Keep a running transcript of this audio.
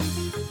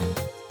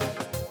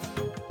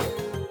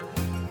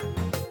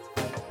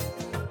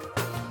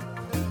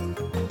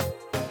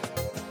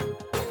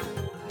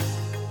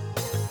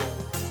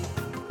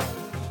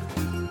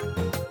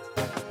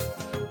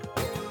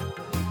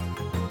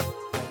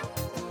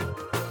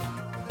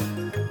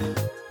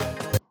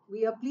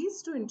are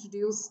pleased to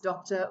introduce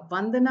Dr.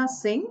 Vandana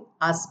Singh,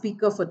 our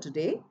speaker for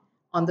today,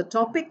 on the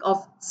topic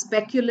of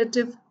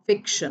speculative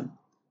fiction.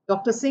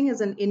 Dr. Singh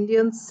is an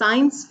Indian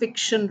science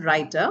fiction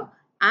writer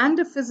and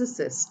a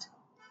physicist.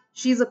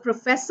 She is a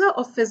professor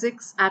of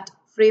physics at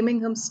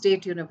Framingham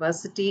State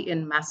University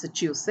in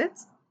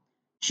Massachusetts.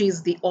 She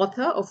is the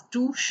author of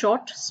two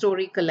short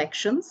story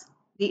collections,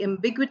 The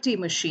Ambiguity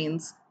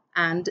Machines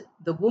and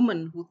The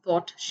Woman Who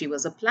Thought She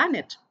Was a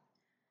Planet.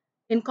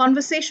 In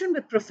conversation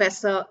with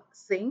Professor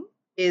Singh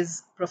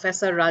is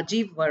Professor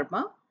Rajiva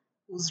Verma,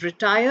 who's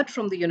retired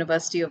from the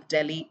University of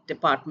Delhi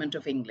Department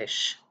of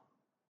English.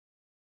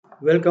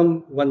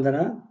 Welcome,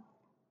 Vandana.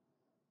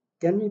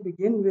 Can we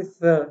begin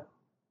with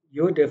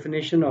your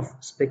definition of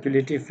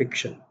speculative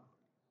fiction?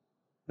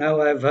 Now,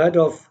 I've heard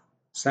of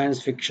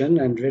science fiction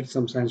and read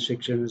some science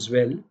fiction as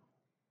well.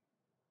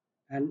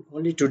 And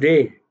only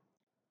today,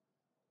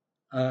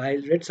 I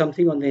read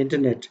something on the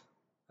internet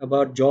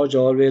about George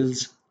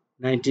Orwell's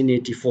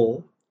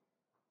 1984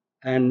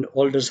 and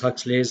Aldous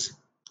Huxley's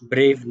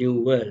Brave New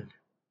World.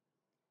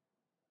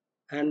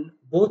 And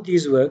both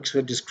these works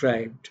were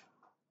described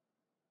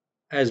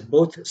as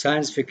both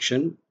science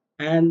fiction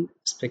and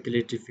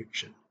speculative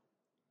fiction.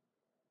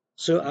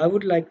 So I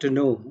would like to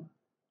know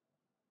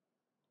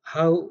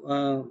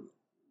how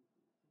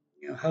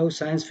how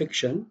science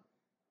fiction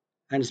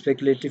and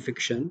speculative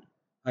fiction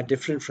are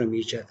different from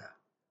each other,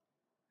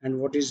 and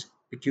what is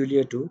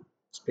peculiar to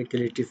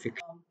speculative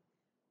fiction.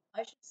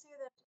 I should say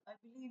that I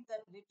believe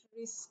that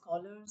literary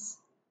scholars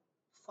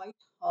fight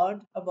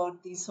hard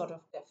about these sort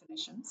of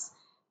definitions,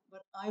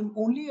 but I'm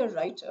only a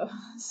writer,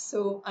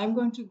 so I'm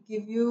going to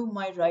give you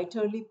my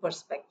writerly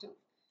perspective.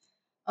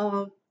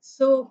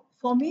 So,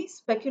 for me,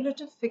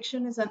 speculative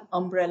fiction is an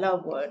umbrella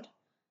word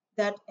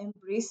that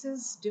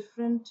embraces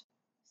different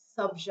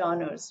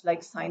subgenres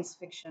like science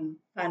fiction,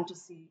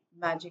 fantasy,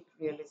 magic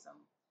realism.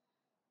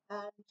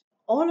 And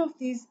all of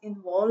these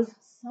involve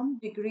some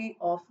degree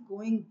of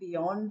going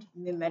beyond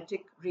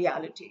mimetic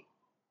reality.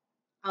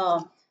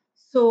 Uh,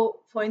 so,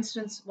 for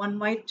instance, one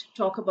might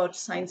talk about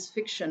science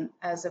fiction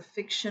as a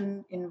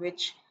fiction in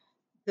which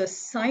the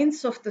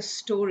science of the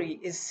story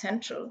is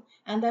central,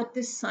 and that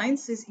this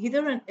science is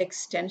either an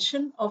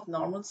extension of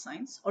normal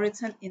science or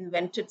it's an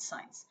invented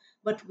science.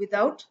 But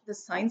without the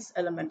science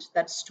element,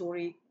 that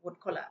story would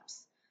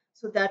collapse.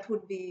 So, that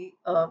would be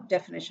a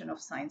definition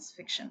of science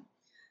fiction.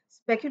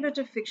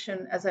 Speculative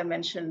fiction, as I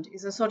mentioned,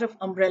 is a sort of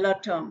umbrella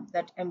term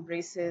that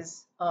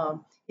embraces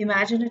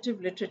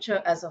imaginative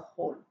literature as a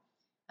whole.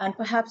 And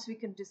perhaps we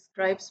can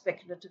describe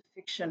speculative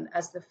fiction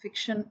as the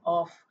fiction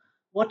of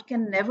what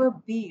can never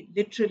be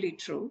literally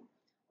true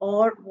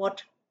or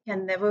what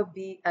can never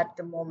be at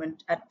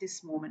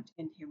this moment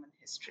in human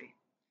history.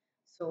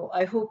 So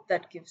I hope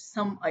that gives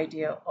some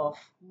idea of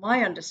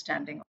my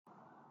understanding.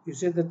 You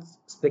said that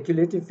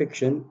speculative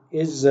fiction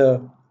is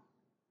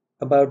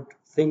about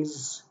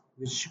things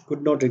which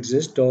could not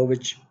exist or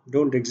which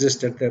don't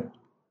exist at the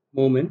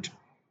moment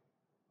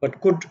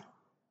but could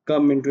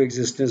come into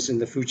existence in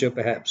the future,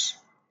 perhaps.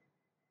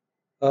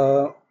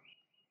 Uh,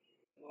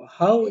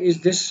 how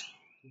is this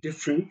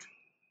different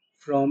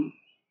from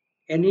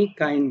any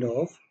kind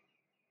of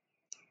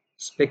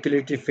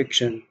speculative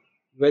fiction,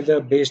 whether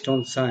based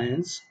on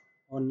science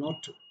or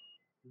not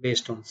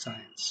based on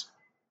science?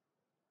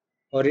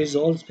 Or is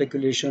all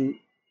speculation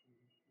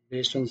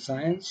based on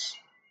science?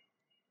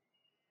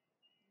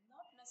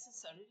 Not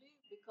necessarily,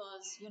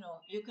 because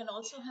you can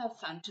also have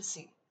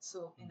fantasy.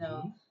 So in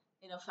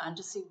a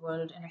fantasy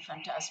world, in a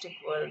fantastic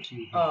world,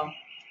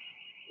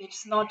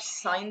 it's not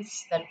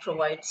science that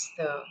provides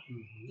the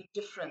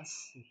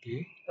difference,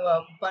 Okay.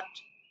 but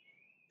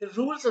the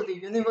rules of the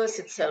universe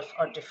itself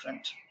are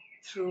different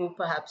through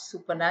perhaps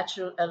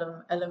supernatural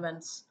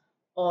elements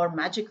or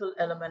magical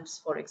elements,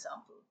 for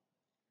example.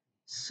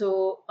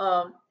 So,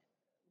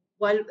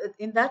 while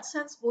in that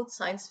sense, both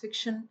science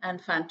fiction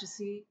and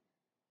fantasy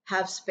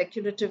have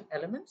speculative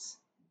elements,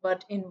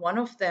 but in one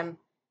of them,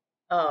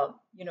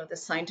 the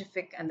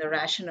scientific and the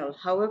rational,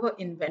 however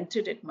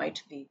invented it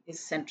might be,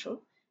 is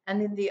central. And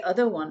in the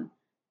other one,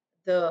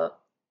 the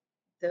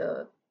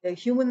the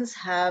humans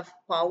have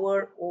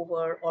power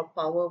over or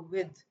power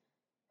with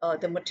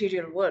the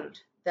material world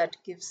that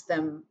gives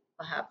them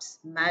perhaps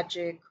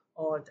magic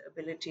or the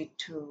ability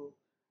to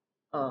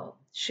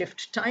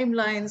shift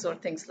timelines or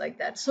things like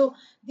that. So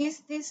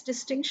these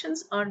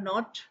distinctions are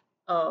not,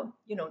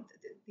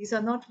 these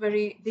are not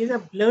very, these are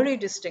blurry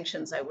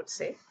distinctions, I would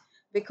say,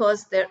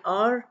 because there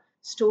are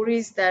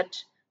stories that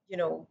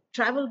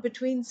travel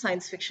between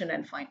science fiction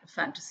and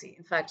fantasy.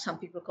 In fact, some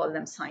people call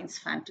them science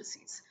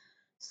fantasies.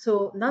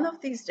 So none of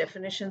these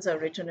definitions are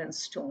written in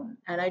stone,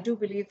 and I do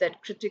believe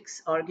that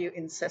critics argue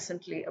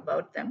incessantly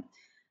about them.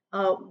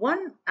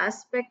 One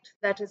aspect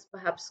that is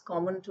perhaps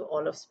common to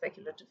all of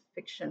speculative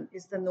fiction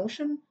is the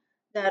notion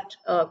that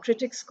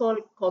critics call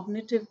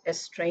cognitive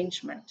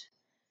estrangement.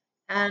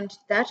 And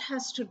that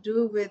has to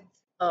do with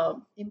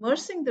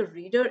immersing the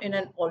reader in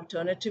an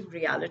alternative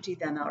reality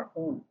than our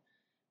own.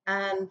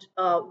 And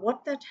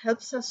what that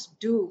helps us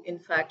do, in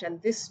fact,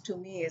 and this to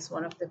me is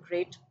one of the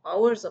great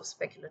powers of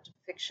speculative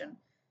fiction,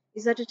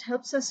 is that it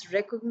helps us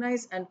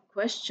recognize and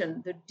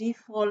question the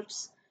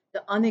defaults,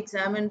 the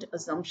unexamined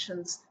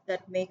assumptions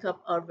that make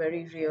up our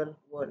very real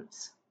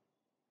worlds.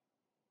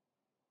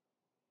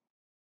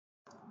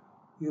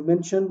 You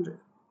mentioned,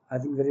 I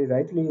think very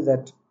rightly,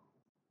 that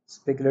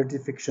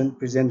speculative fiction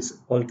presents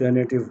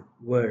alternative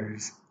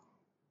worlds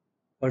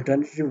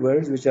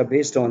which are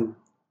based on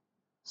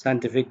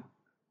scientific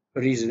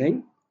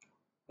reasoning,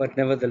 but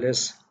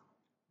nevertheless,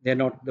 they're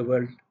not the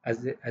world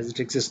as it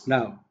exists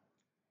now.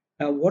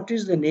 Now, what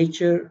is the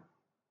nature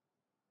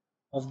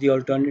of the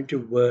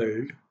alternative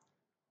world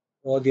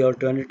or the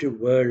alternative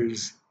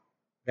worlds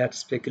that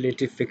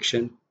speculative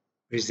fiction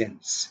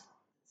presents?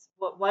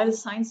 While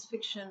science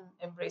fiction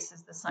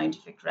embraces the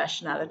scientific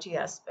rationality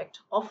aspect,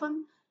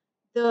 often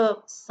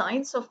the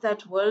science of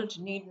that world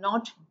need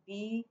not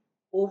be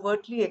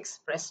overtly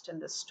expressed in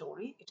the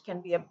story. It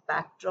can be a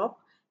backdrop,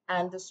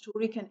 and the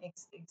story can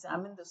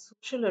examine the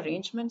social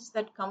arrangements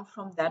that come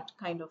from that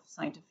kind of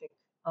scientific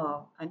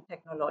and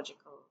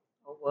technological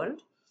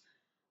world.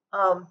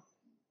 Um,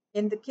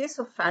 in the case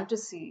of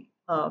fantasy,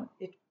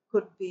 it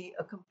could be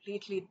a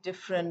completely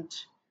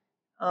different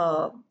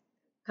uh,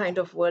 kind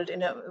of world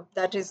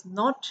that is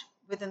not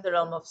within the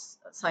realm of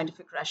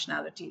scientific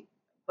rationality,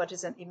 but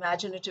is an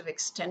imaginative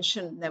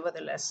extension,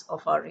 nevertheless,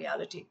 of our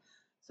reality.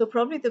 So,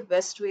 probably the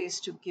best way is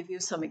to give you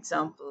some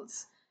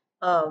examples.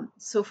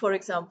 So, for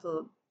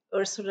example,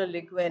 Ursula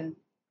Le Guin,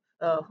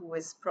 who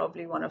is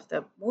probably one of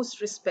the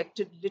most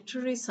respected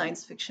literary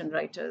science fiction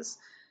writers,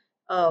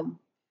 um,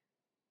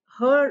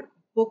 her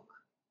book,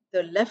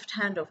 The Left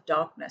Hand of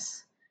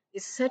Darkness,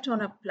 is set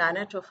on a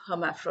planet of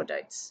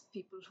hermaphrodites,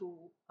 people who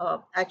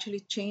actually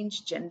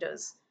change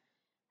genders.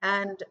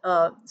 And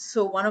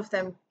so one of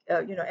them,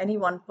 any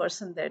one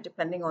person there,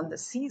 depending on the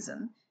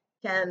season,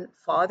 can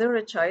father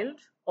a child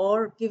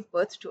or give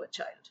birth to a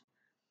child.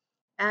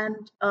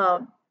 And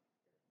and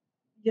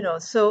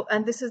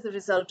this is the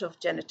result of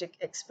genetic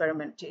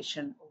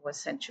experimentation over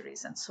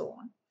centuries and so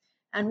on.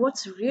 And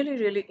what's really,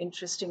 really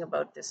interesting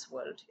about this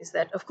world is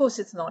that, of course,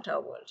 it's not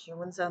our world.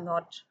 Humans are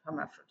not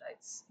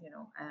hermaphrodites,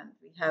 and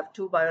we have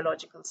two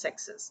biological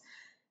sexes.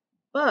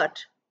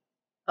 But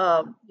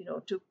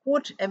to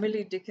quote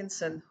Emily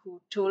Dickinson,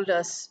 who told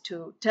us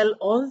to tell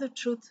all the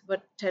truth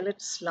but tell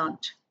it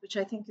slant, which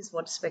I think is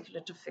what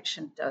speculative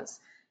fiction does.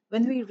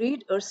 When we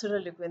read Ursula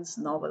Le Guin's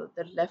novel,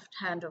 The Left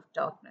Hand of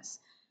Darkness,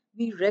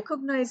 we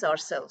recognize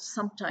ourselves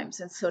sometimes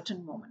in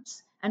certain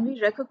moments, and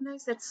we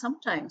recognize that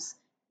sometimes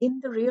in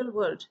the real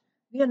world,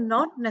 we are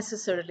not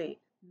necessarily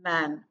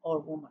man or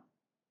woman.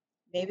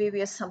 Maybe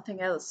we are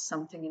something else,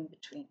 something in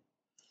between.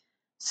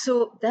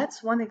 So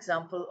that's one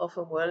example of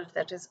a world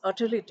that is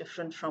utterly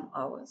different from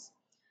ours.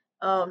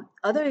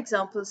 Other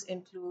examples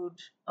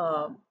include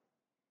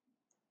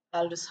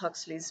Aldous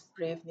Huxley's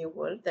Brave New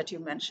World that you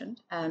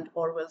mentioned and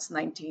Orwell's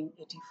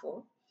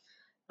 1984.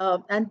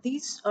 And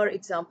these are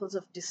examples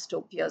of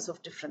dystopias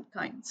of different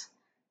kinds.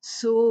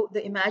 So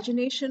the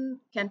imagination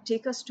can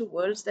take us to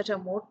worlds that are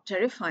more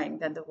terrifying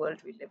than the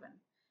world we live in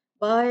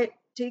by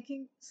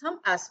taking some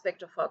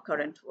aspect of our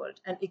current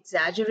world and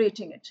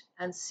exaggerating it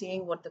and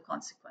seeing what the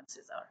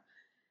consequences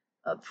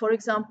are. For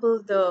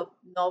example, the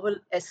novel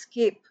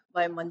Escape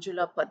by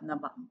Manjula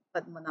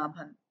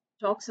Padmanabhan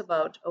talks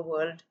about a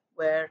world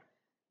where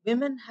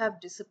women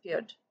have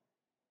disappeared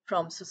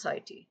from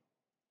society.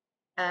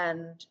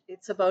 And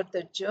it's about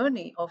the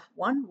journey of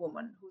one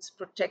woman who's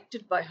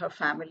protected by her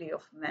family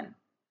of men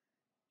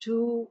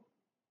to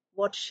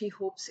what she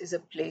hopes is a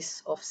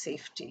place of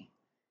safety.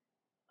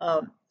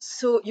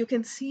 So you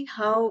can see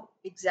how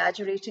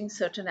exaggerating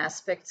certain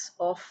aspects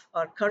of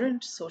our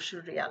current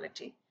social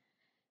reality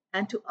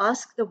and to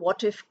ask the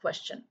what if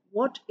question,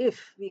 what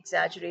if we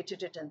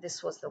exaggerated it and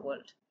this was the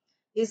world,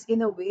 is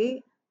in a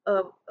way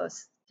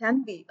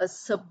can be a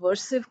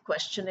subversive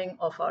questioning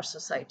of our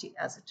society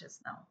as it is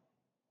now.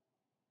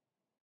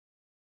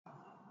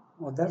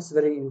 Oh, that's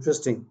very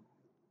interesting.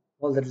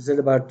 All that is said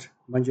about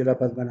Manjula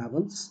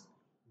Padmanabhan's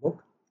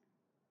book.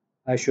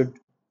 I should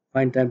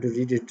find time to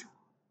read it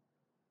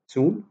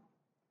soon.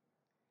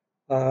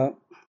 Uh,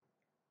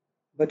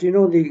 but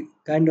the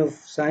kind of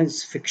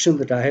science fiction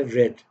that I have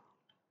read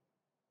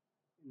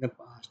in the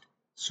past,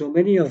 so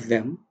many of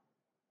them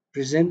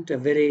present a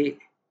very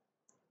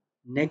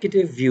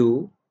negative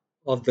view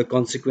of the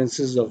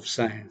consequences of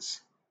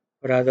science,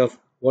 or rather of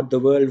what the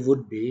world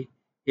would be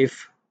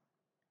if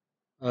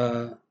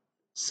uh,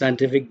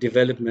 scientific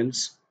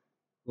developments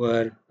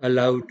were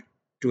allowed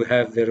to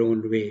have their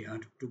own way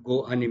and to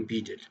go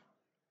unimpeded.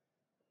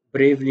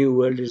 Brave New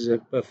World is a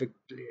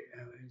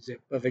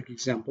perfect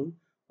example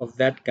of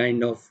that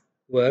kind of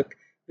work,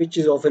 which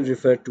is often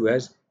referred to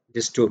as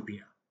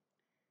dystopia.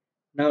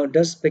 Now,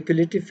 does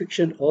speculative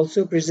fiction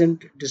also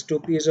present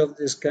dystopias of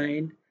this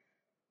kind,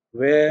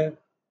 where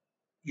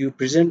you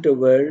present a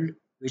world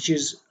which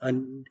is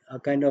a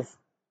kind of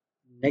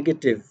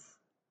negative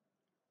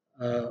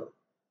uh,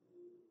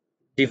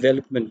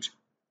 development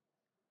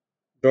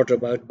brought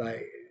about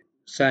by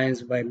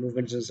science, by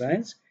movements in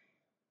science,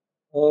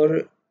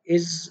 Or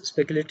is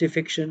speculative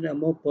fiction a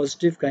more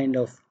positive kind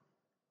of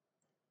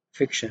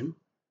fiction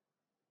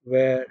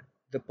where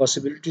the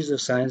possibilities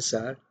of science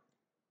are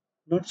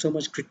not so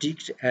much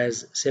critiqued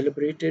as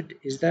celebrated?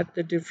 Is that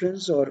the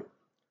difference? Or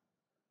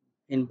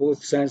in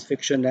both science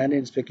fiction and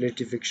in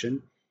speculative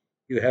fiction,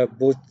 you have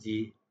both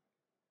the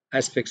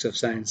aspects of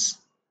science,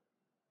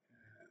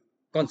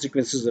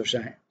 consequences of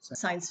science?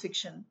 Science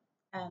fiction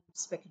and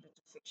speculative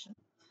fiction.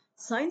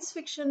 Science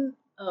fiction,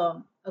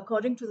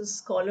 according to the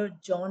scholar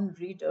John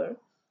Reeder,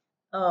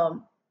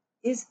 um,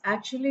 is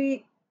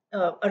actually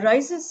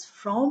arises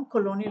from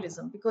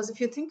colonialism, because if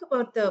you think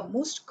about the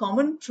most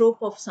common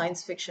trope of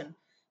science fiction,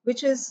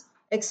 which is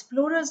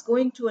explorers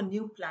going to a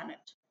new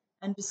planet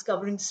and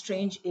discovering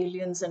strange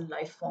aliens and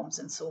life forms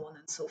and so on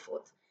and so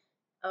forth,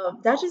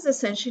 that is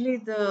essentially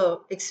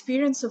the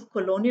experience of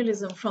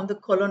colonialism from the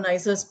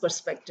colonizer's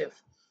perspective.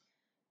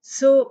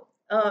 So,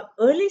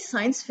 early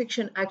science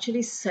fiction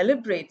actually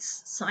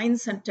celebrates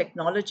science and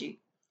technology,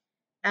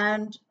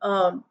 and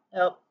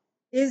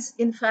is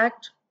in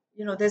fact,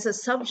 there's a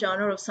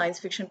subgenre of science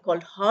fiction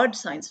called hard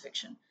science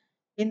fiction,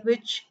 in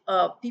which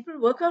people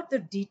work out the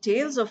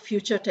details of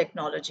future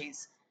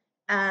technologies,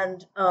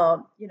 and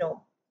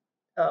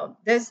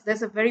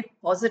there's a very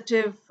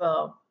positive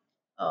uh,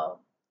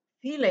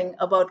 feeling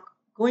about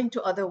going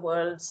to other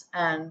worlds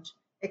and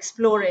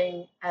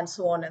exploring and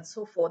so on and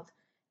so forth,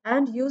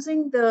 and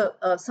using the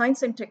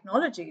science and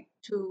technology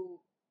to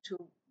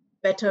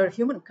better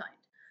humankind.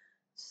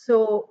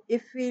 So,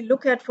 if we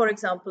look at, for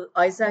example,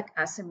 Isaac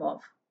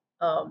Asimov,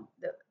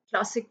 the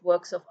classic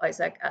works of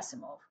Isaac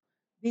Asimov,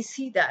 we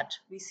see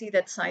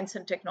that science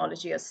and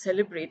technology are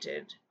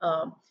celebrated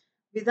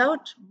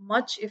without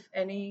much, if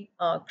any,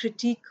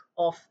 critique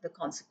of the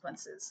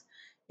consequences.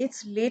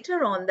 It's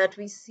later on that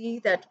we see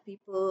that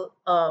people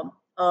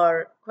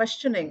are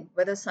questioning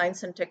whether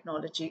science and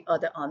technology are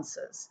the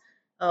answers,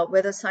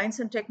 whether science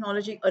and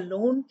technology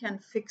alone can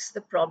fix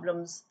the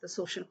problems, the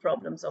social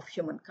problems of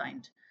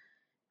humankind.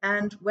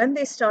 And when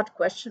they start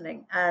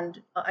questioning,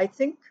 and I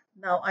think,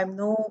 now I'm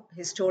no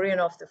historian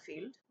of the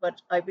field,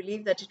 but I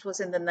believe that it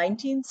was in the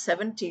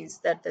 1970s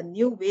that the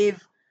new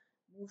wave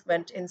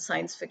movement in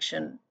science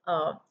fiction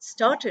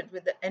started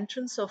with the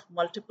entrance of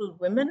multiple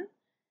women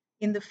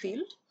in the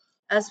field,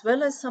 as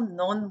well as some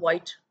non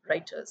white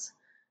writers.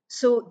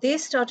 So they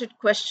started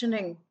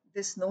questioning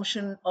this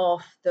notion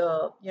of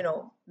the,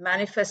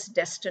 manifest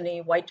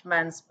destiny, white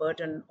man's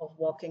burden of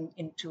walking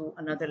into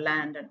another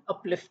land and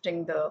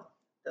uplifting the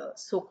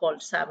so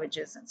called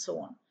savages and so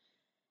on.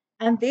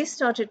 And they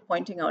started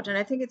pointing out, and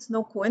I think it's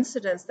no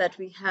coincidence that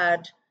we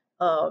had,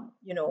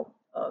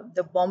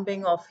 the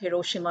bombing of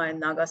Hiroshima and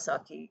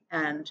Nagasaki,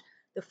 and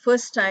the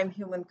first time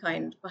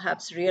humankind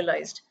perhaps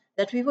realized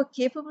that we were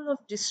capable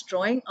of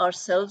destroying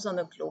ourselves on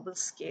a global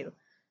scale,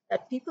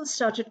 that people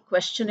started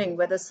questioning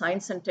whether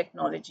science and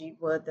technology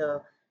were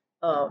the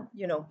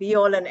be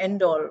all and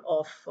end all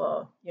of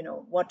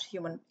what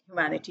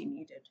humanity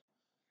needed.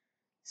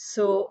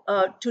 So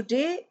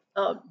today,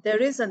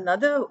 there is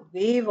another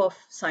wave of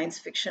science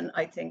fiction,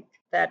 I think,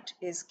 that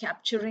is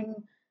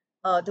capturing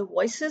the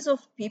voices of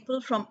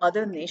people from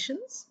other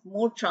nations.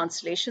 More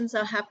translations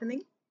are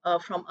happening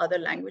from other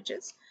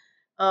languages.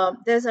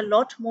 There's a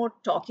lot more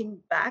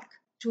talking back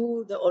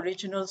to the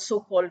original so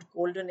called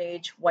golden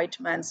age, white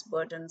man's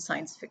burden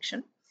science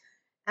fiction.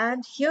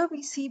 And here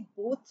we see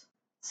both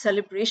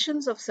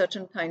celebrations of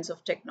certain kinds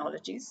of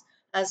technologies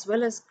as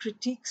well as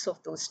critiques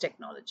of those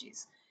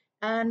technologies.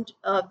 And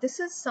this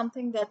is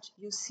something that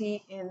you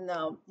see in,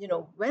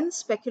 when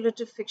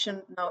speculative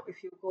fiction, now,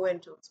 if you go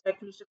into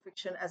speculative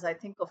fiction, as I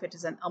think of it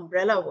as an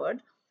umbrella word.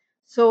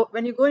 So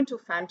when you go into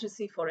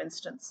fantasy, for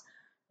instance,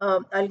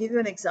 I'll give you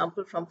an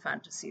example from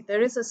fantasy.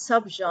 There is a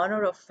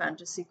subgenre of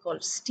fantasy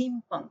called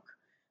steampunk,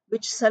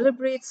 which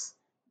celebrates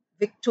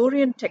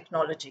Victorian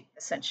technology,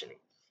 essentially,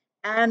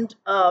 and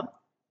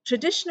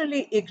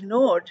traditionally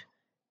ignored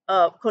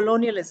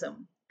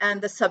colonialism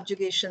and the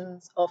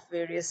subjugations of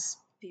various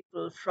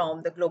people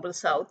from the global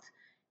south,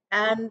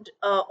 and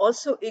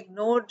also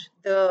ignored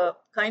the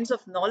kinds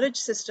of knowledge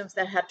systems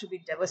that had to be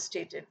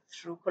devastated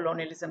through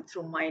colonialism,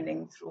 through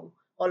mining, through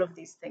all of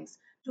these things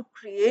to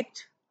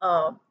create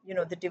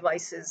the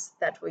devices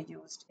that were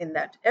used in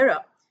that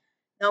era.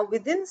 Now,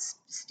 within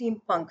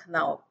steampunk,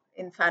 now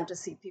in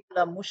fantasy, people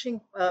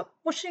are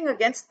pushing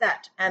against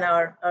that and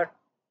are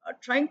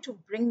trying to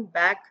bring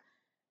back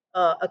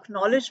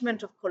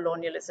acknowledgement of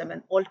colonialism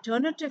and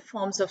alternative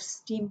forms of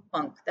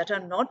steampunk that are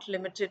not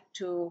limited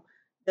to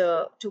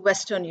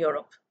Western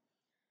Europe.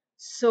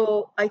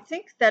 So I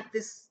think that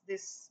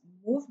this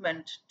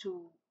movement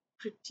to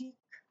critique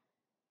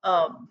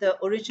the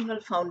original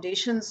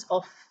foundations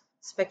of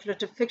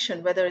speculative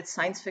fiction, whether it's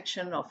science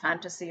fiction or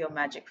fantasy or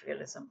magic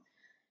realism,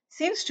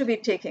 seems to be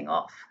taking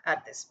off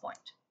at this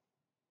point.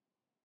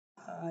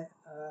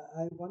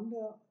 I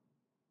wonder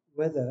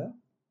whether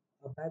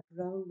a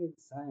background in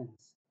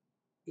science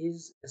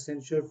is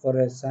essential for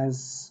a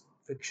science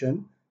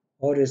fiction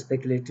or a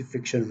speculative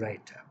fiction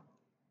writer.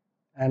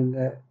 And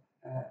uh,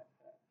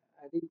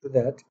 adding to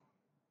that,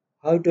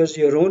 how does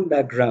your own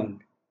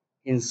background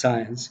in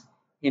science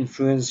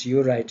influence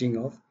your writing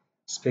of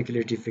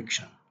speculative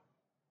fiction?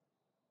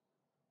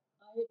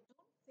 I don't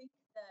think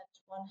that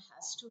one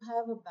has to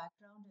have a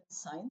background in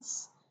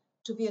science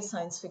to be a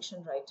science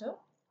fiction writer.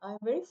 I'm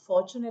very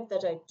fortunate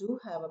that I do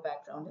have a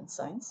background in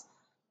science,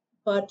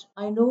 but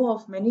I know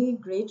of many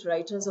great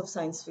writers of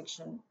science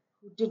fiction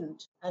who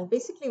didn't. And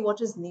basically,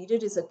 what is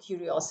needed is a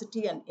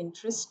curiosity and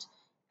interest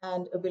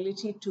and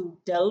ability to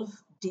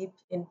delve deep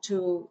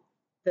into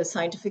the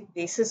scientific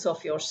basis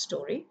of your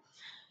story.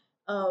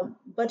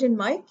 But in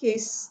my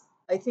case,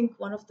 I think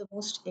one of the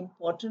most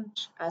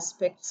important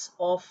aspects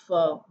of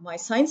my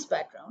science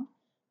background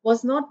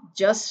was not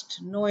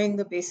just knowing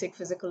the basic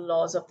physical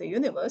laws of the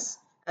universe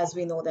as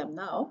we know them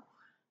now,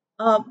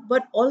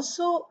 but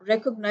also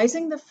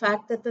recognizing the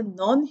fact that the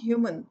non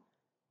human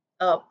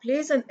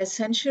plays an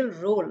essential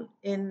role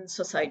in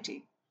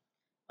society.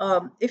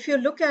 If you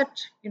look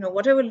at,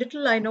 whatever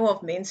little I know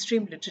of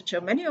mainstream literature,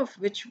 many of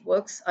which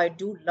works I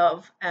do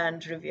love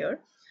and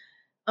revere,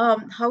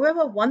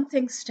 however, one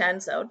thing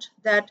stands out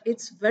that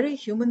it's very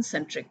human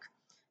centric,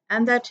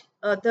 and that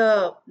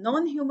the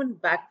non human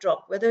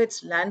backdrop, whether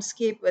it's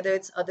landscape, whether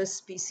it's other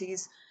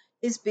species,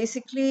 is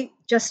basically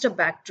just a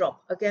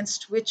backdrop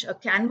against which, a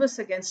canvas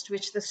against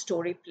which the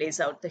story plays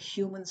out, the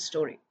human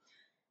story.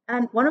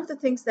 And one of the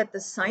things that the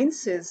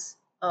sciences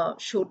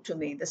showed to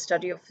me, the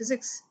study of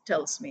physics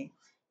tells me,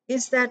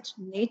 is that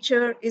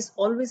nature is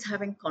always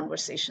having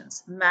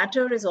conversations.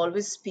 Matter is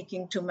always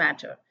speaking to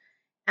matter.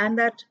 And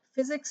that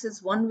physics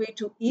is one way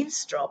to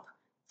eavesdrop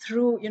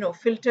through,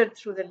 filtered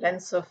through the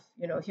lens of,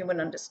 human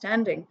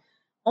understanding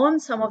on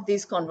some of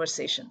these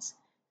conversations.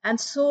 And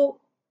so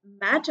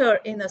matter,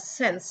 in a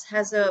sense,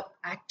 has a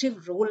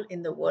active role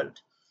in the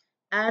world.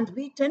 And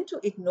we tend to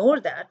ignore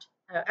that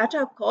at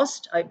our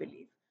cost, I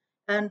believe.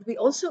 And we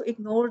also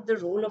ignore the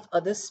role of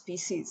other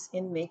species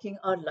in making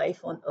our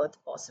life on Earth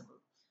possible.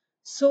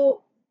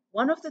 So,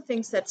 one of the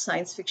things that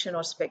science fiction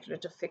or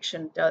speculative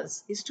fiction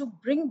does is to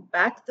bring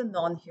back the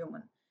non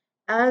human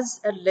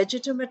as a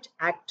legitimate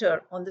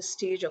actor on the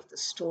stage of the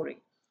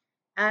story.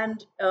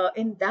 And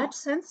in that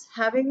sense,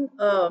 having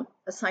a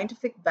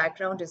scientific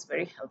background is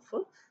very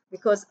helpful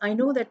because I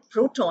know that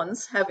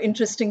protons have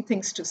interesting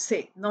things to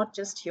say, not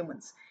just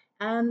humans.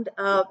 And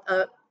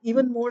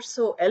even more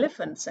so,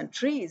 elephants and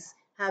trees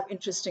have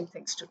interesting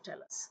things to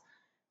tell us.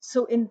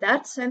 So, in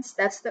that sense,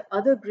 that's the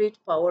other great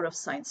power of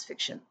science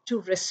fiction to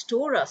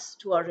restore us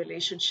to our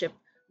relationship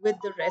with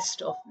the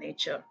rest of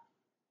nature.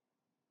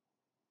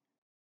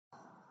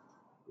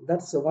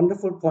 That's a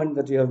wonderful point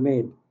that you have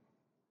made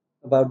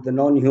about the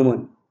non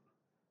human.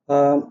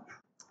 Um,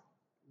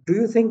 do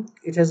you think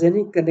it has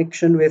any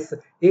connection with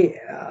A?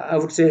 I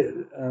would say,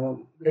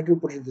 let me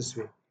put it this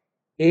way: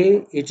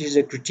 A, it is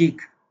a critique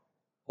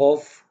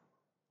of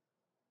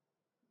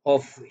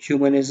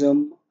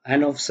humanism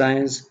and of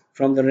science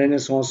from the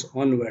Renaissance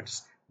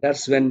onwards.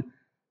 That's when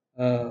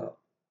uh,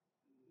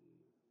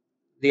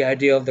 the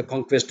idea of the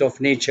conquest of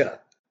nature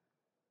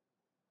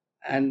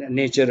and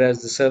nature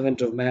as the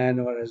servant of man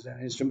or as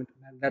an instrument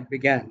of man that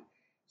began.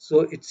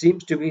 So it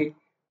seems to be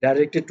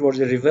directed towards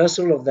a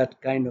reversal of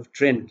that kind of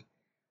trend,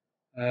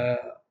 uh,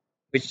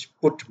 which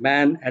put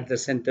man at the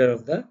center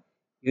of the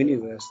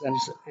universe. And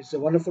it's a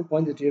wonderful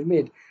point that you've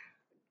made.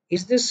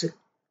 Is this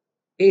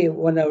a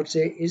one? I would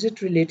say, is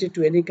it related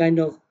to any kind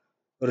of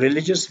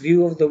religious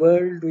view of the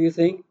world? Do you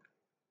think,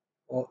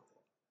 or,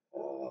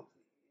 or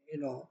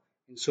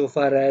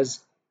insofar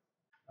as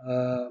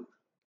uh,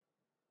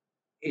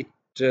 it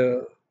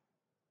uh,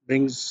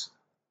 brings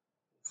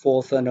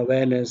forth an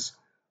awareness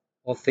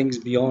of things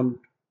beyond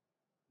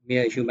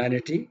mere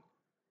humanity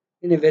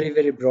in a very,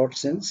 very broad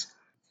sense?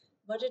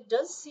 But it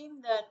does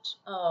seem that,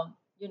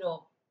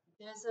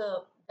 there's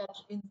a, that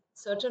in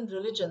certain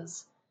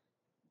religions,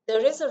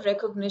 there is a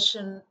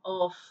recognition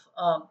of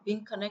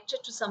being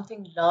connected to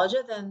something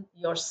larger than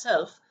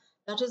yourself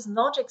that is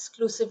not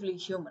exclusively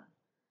human,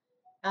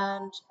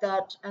 and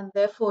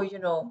therefore,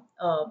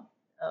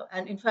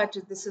 and in fact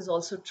this is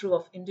also true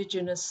of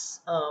indigenous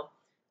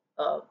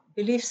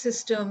belief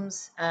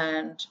systems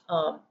and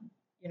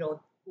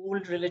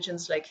old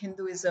religions like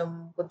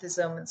Hinduism,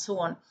 Buddhism, and so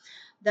on,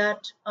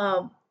 that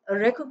a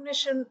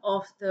recognition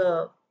of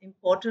the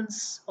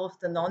importance of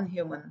the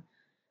non-human,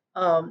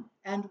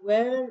 and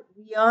where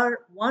we are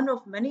one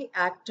of many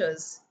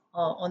actors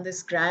on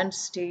this grand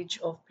stage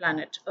of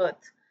planet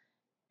Earth,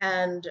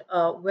 and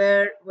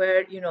where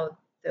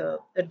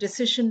a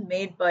decision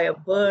made by a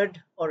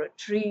bird or a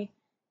tree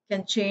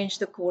can change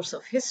the course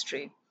of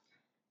history.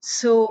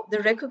 So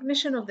the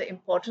recognition of the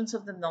importance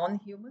of the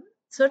non-human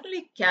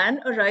certainly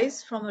can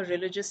arise from a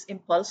religious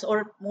impulse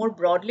or more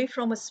broadly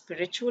from a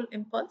spiritual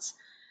impulse,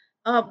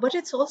 but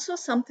it's also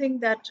something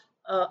that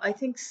I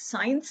think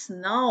science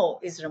now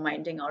is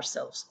reminding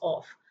ourselves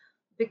of,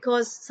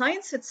 because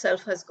science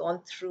itself has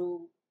gone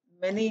through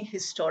many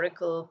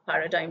historical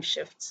paradigm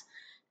shifts.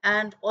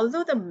 And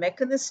although the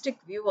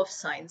mechanistic view of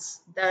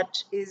science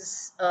that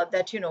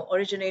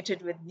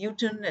originated with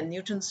Newton and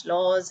Newton's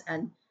laws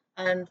and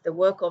the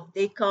work of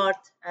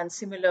Descartes and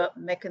similar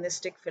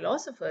mechanistic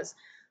philosophers,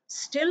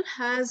 still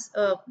has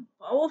a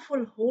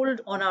powerful hold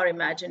on our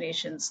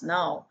imaginations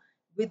now,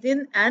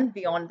 within and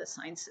beyond the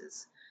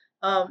sciences.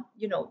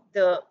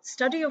 The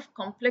study of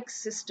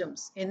complex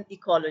systems in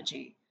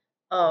ecology,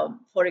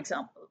 for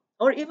example,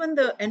 or even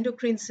the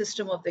endocrine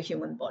system of the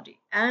human body.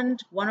 And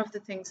one of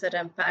the things that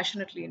I'm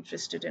passionately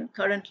interested in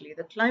currently,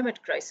 the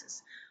climate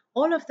crisis,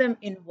 all of them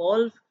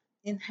involve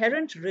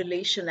inherent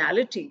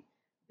relationality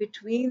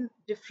between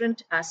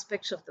different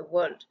aspects of the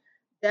world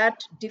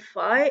that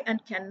defy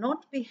and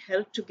cannot be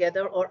held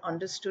together or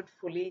understood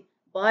fully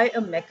by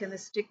a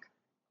mechanistic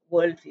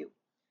worldview.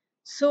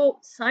 So,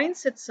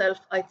 science itself,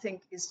 I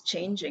think, is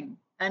changing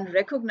and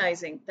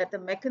recognizing that the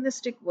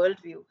mechanistic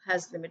worldview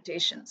has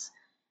limitations.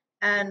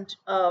 And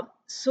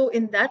so,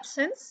 in that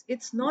sense,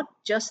 it's not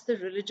just the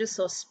religious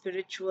or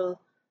spiritual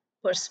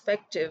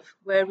perspective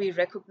where we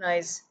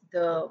recognize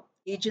the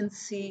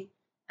agency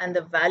and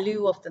the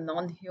value of the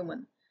non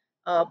human,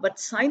 but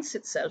science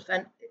itself,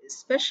 and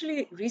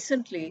especially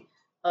recently,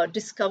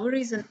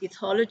 discoveries in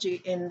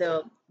ethology in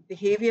the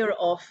behavior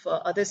of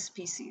other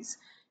species.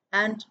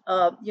 And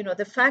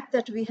the fact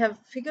that we have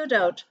figured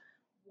out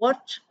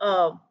what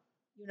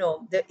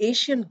the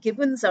Asian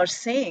gibbons are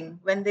saying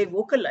when they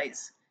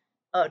vocalize,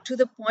 to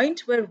the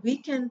point where we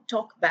can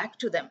talk back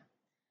to them.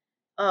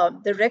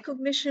 The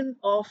recognition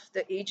of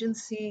the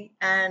agency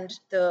and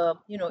the,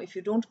 if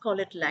you don't call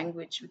it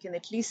language, we can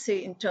at least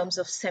say in terms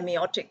of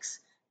semiotics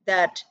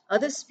that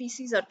other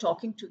species are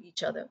talking to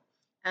each other.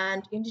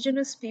 And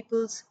indigenous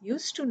peoples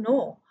used to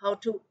know how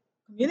to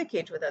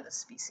communicate with other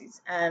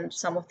species, and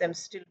some of them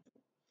still do.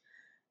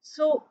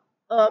 So,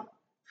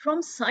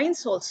 from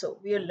science also,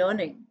 we are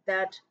learning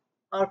that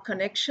our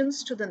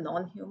connections to the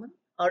non human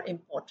are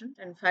important.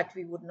 In fact,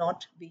 we would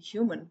not be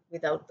human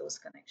without those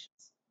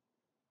connections.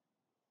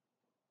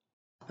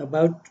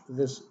 About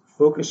this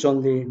focus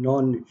on the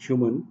non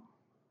human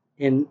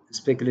in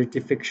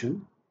speculative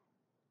fiction,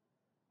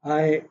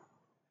 I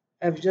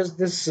have just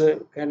this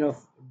kind of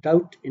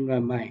doubt in my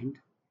mind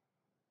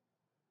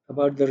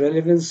about the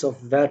relevance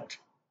of that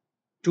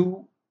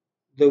to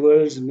the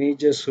world's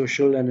major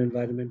social and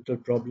environmental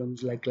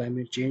problems like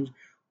climate change,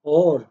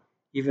 or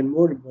even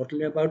more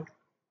importantly, about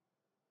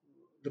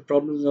the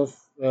problems of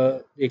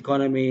the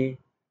economy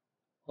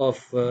of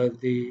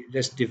the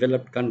less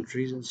developed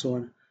countries and so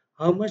on.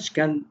 How much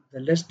can the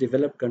less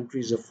developed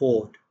countries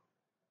afford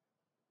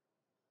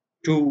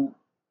to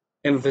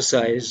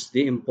emphasize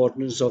the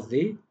importance of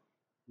the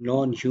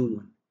non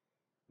human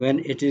when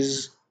it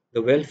is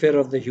the welfare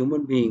of the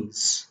human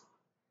beings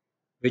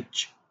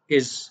which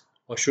is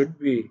or should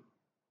be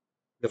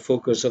the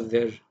focus of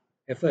their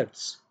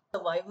efforts?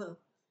 Survival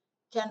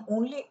can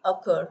only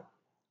occur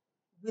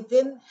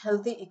within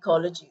healthy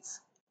ecologies.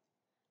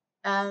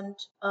 And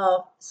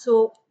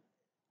so,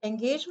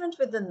 engagement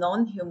with the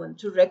non human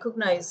to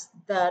recognize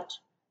that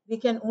we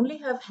can only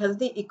have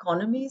healthy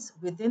economies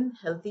within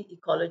healthy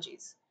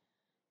ecologies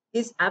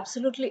is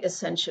absolutely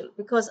essential,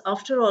 because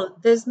after all,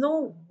 there's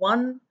no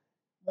one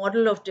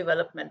model of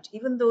development,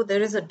 even though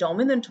there is a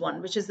dominant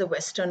one, which is the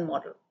Western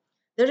model.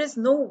 There is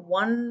no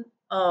one,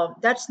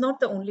 that's not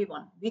the only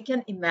one. We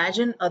can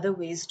imagine other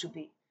ways to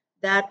be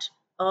that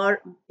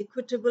are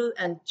equitable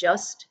and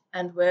just,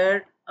 and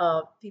where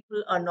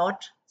people are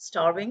not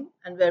starving,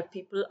 and where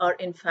people are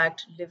in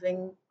fact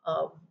living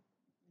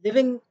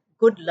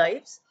good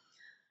lives.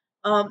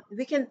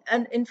 We can,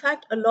 and in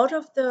fact, a lot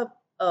of the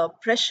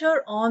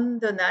pressure on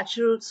the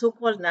natural,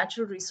 so-called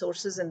natural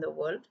resources in the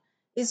world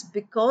is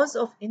because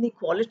of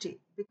inequality,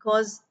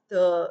 because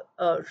the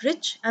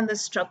rich and the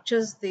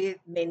structures they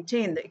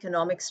maintain, the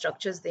economic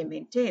structures they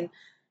maintain,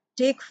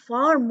 take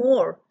far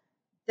more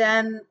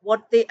than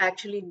what they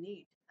actually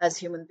need as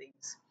human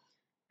beings.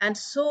 And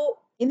so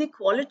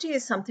inequality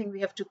is something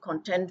we have to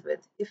contend with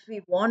if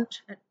we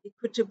want an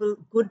equitable,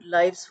 good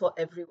lives for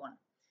everyone.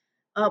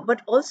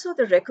 But also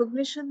the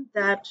recognition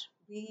that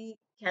we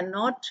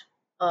cannot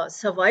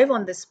survive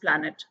on this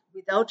planet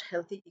without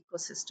healthy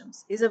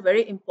ecosystems is a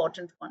very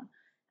important one.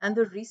 And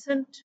the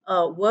recent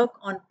work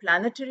on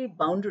planetary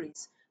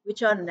boundaries,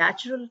 which are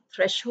natural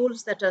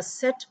thresholds that are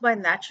set by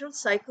natural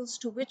cycles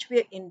to which we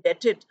are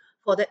indebted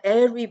for the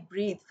air we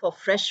breathe, for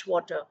fresh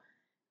water,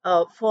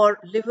 for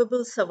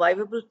livable,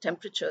 survivable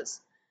temperatures.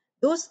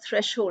 Those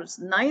thresholds,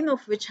 nine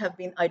of which have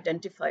been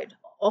identified,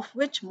 of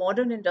which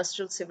modern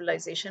industrial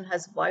civilization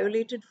has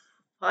violated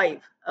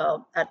five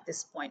at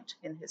this point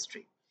in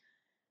history.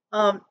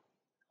 Um,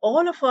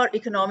 all of our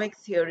economic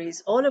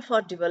theories, all of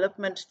our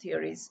development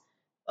theories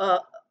uh,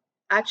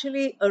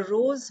 actually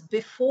arose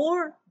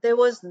before there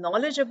was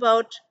knowledge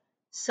about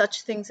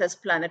such things as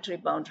planetary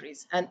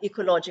boundaries and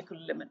ecological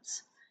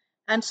limits.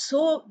 And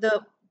so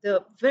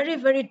the very,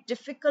 very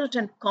difficult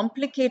and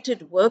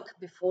complicated work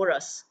before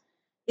us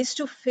is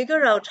to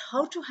figure out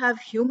how to have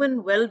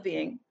human well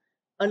being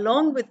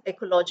along with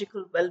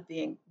ecological well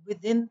being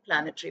within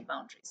planetary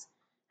boundaries.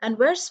 And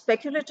where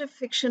speculative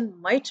fiction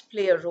might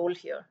play a role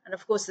here, and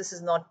of course, this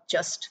is not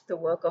just the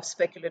work of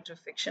speculative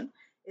fiction,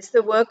 it's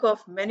the work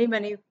of many,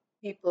 many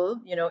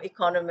people,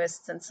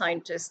 economists and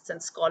scientists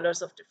and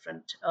scholars of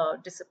different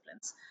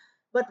disciplines.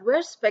 But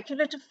where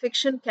speculative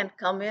fiction can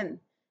come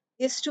in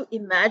is to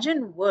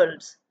imagine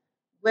worlds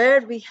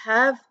where we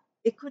have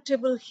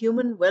equitable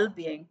human well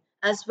being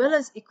as well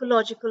as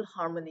ecological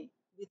harmony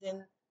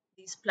within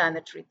these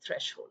planetary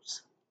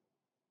thresholds.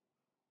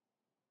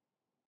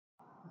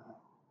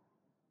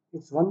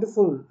 It's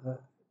wonderful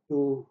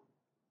to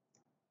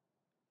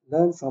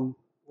learn from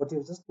what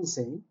you've just been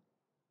saying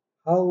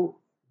how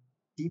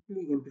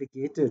deeply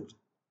implicated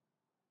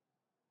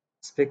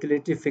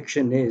speculative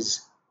fiction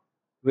is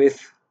with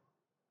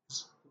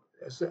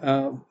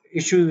uh,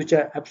 issues which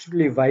are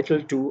absolutely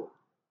vital to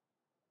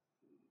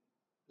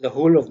the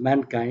whole of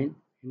mankind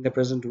in the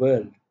present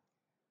world,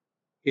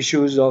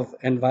 issues of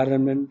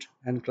environment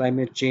and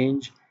climate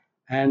change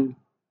and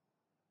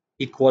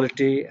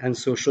equality and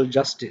social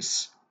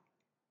justice.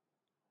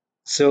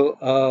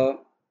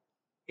 So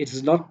it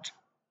is not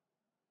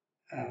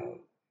uh,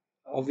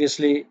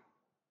 obviously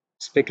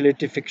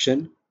speculative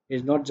fiction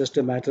is not just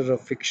a matter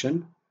of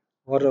fiction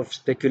or of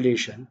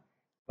speculation,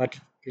 but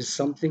is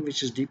something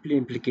which is deeply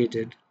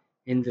implicated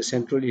in the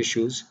central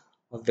issues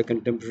of the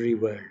contemporary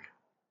world.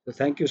 So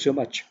thank you so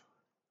much.